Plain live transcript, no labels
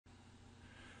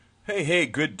Hey,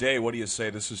 good day. What do you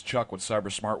say? This is Chuck with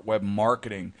CyberSmart Web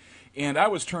Marketing. And I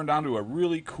was turned on to a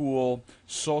really cool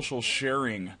social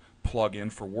sharing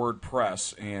plugin for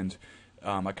WordPress. And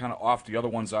I kind of off the other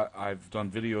ones I've done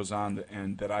videos on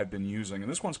and that I've been using.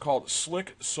 And this one's called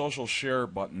Slick Social Share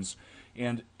Buttons.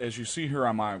 And as you see here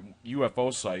on my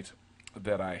UFO site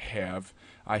that I have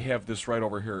this right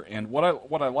over here. And what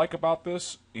I like about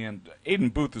this, and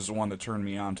Aiden Booth is the one that turned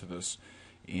me on to this,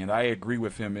 and I agree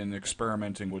with him in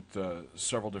experimenting with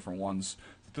several different ones.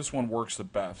 This one works the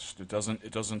best. It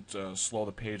doesn't slow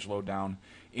the page load down,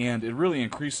 and it really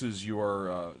increases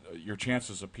your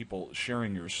chances of people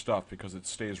sharing your stuff because it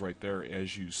stays right there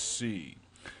as you see.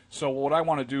 So what I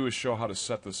want to do is show how to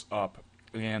set this up,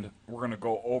 and we're going to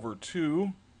go over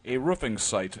to a roofing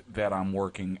site that I'm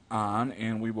working on,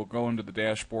 and we will go into the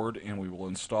dashboard and we will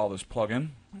install this plugin.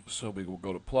 So we will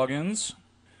go to Plugins,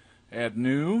 Add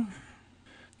New,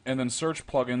 and then search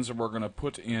plugins, and we're going to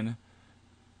put in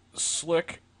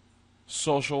Slick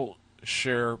Social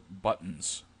Share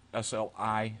Buttons,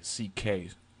 S-L-I-C-K.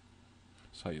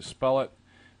 That's how you spell it.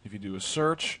 If you do a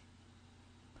search,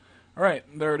 all right,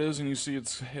 there it is, and you see it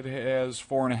has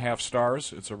 4.5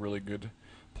 stars. It's a really good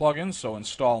plugin. So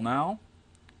install now.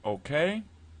 Okay,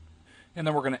 and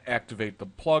then we're going to activate the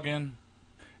plugin.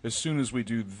 As soon as we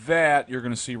do that, you're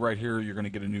going to see right here, you're going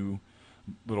to get a new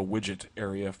little widget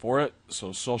area for it.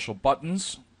 So social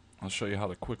buttons. I'll show you how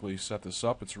to quickly set this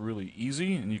up. It's really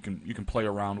easy, and you can play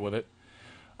around with it.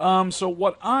 So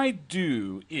what I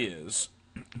do is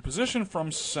position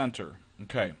from center.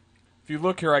 Okay, if you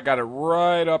look here, I got it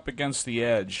right up against the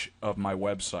edge of my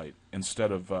website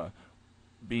instead of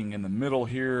being in the middle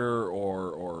here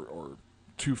or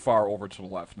too far over to the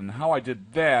left. And how I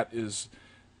did that is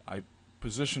I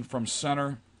positioned from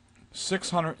center.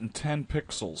 610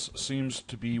 pixels seems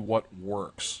to be what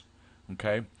works.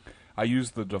 Okay, I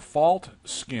use the default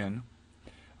skin.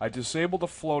 I disable the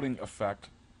floating effect,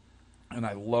 and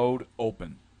I load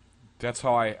open. That's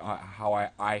how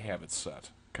I have it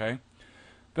set. Okay,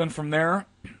 then from there,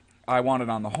 I want it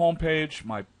on the home page,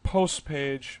 my posts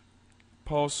page,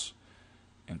 posts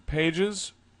and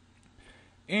pages.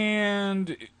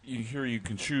 And here you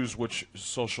can choose which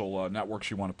social networks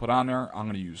you want to put on there. I'm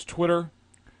going to use Twitter,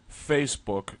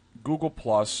 Facebook, Google+,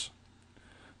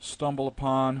 Stumble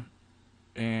Upon,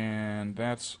 and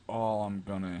that's all I'm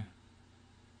going to...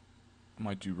 I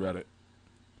might do Reddit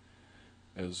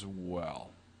as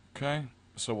well. Okay,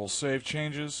 so we'll save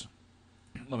changes.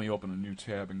 Let me open a new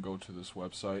tab and go to this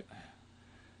website.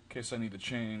 In case I need to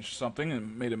change something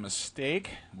and made a mistake,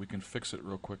 we can fix it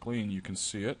real quickly and you can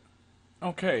see it.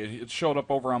 Okay, it showed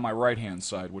up over on my right-hand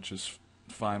side, which is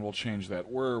fine. We'll change that.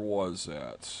 Where was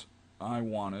that? I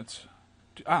want it...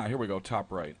 here we go,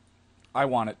 top right. I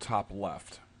want it top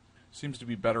left. Seems to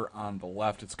be better on the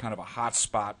left. It's kind of a hot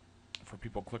spot for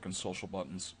people clicking social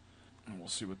buttons. And we'll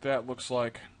see what that looks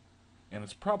like. And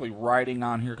it's probably writing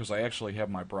on here because I actually have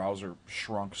my browser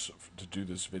shrunk to do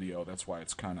this video. That's why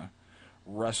it's kind of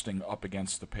resting up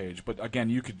against the page. But again,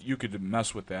 you could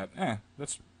mess with that.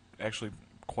 That's actually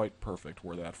quite perfect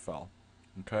where that fell.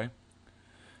 Okay,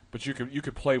 but you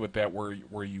could play with that where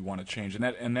you want to change,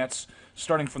 and that's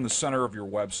starting from the center of your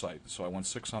website. So I want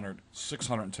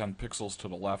 610 pixels to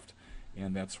the left,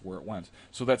 and that's where it went.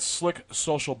 So that's Slick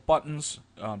Social Buttons.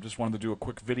 Just wanted to do a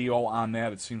quick video on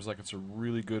that. It seems like it's a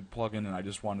really good plugin, and I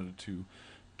just wanted to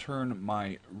turn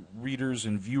my readers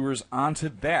and viewers onto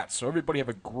that. So everybody have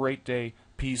a great day,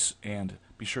 peace, and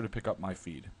be sure to pick up my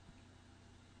feed.